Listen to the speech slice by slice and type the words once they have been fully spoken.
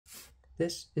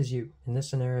This is you. In this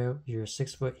scenario, you're a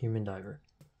 6-foot human diver.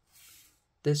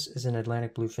 This is an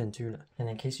Atlantic bluefin tuna, and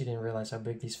in case you didn't realize how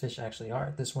big these fish actually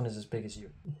are, this one is as big as you.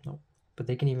 Nope. But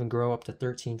they can even grow up to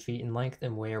 13 feet in length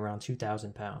and weigh around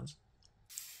 2,000 pounds.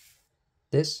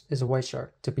 This is a white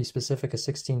shark, to be specific a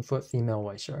 16-foot female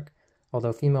white shark.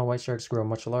 Although female white sharks grow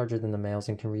much larger than the males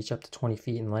and can reach up to 20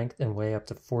 feet in length and weigh up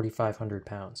to 4,500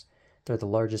 pounds. They're the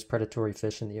largest predatory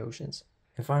fish in the oceans.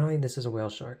 And finally, this is a whale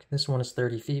shark. This one is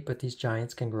 30 feet, but these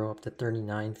giants can grow up to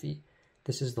 39 feet.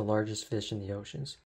 This is the largest fish in the oceans.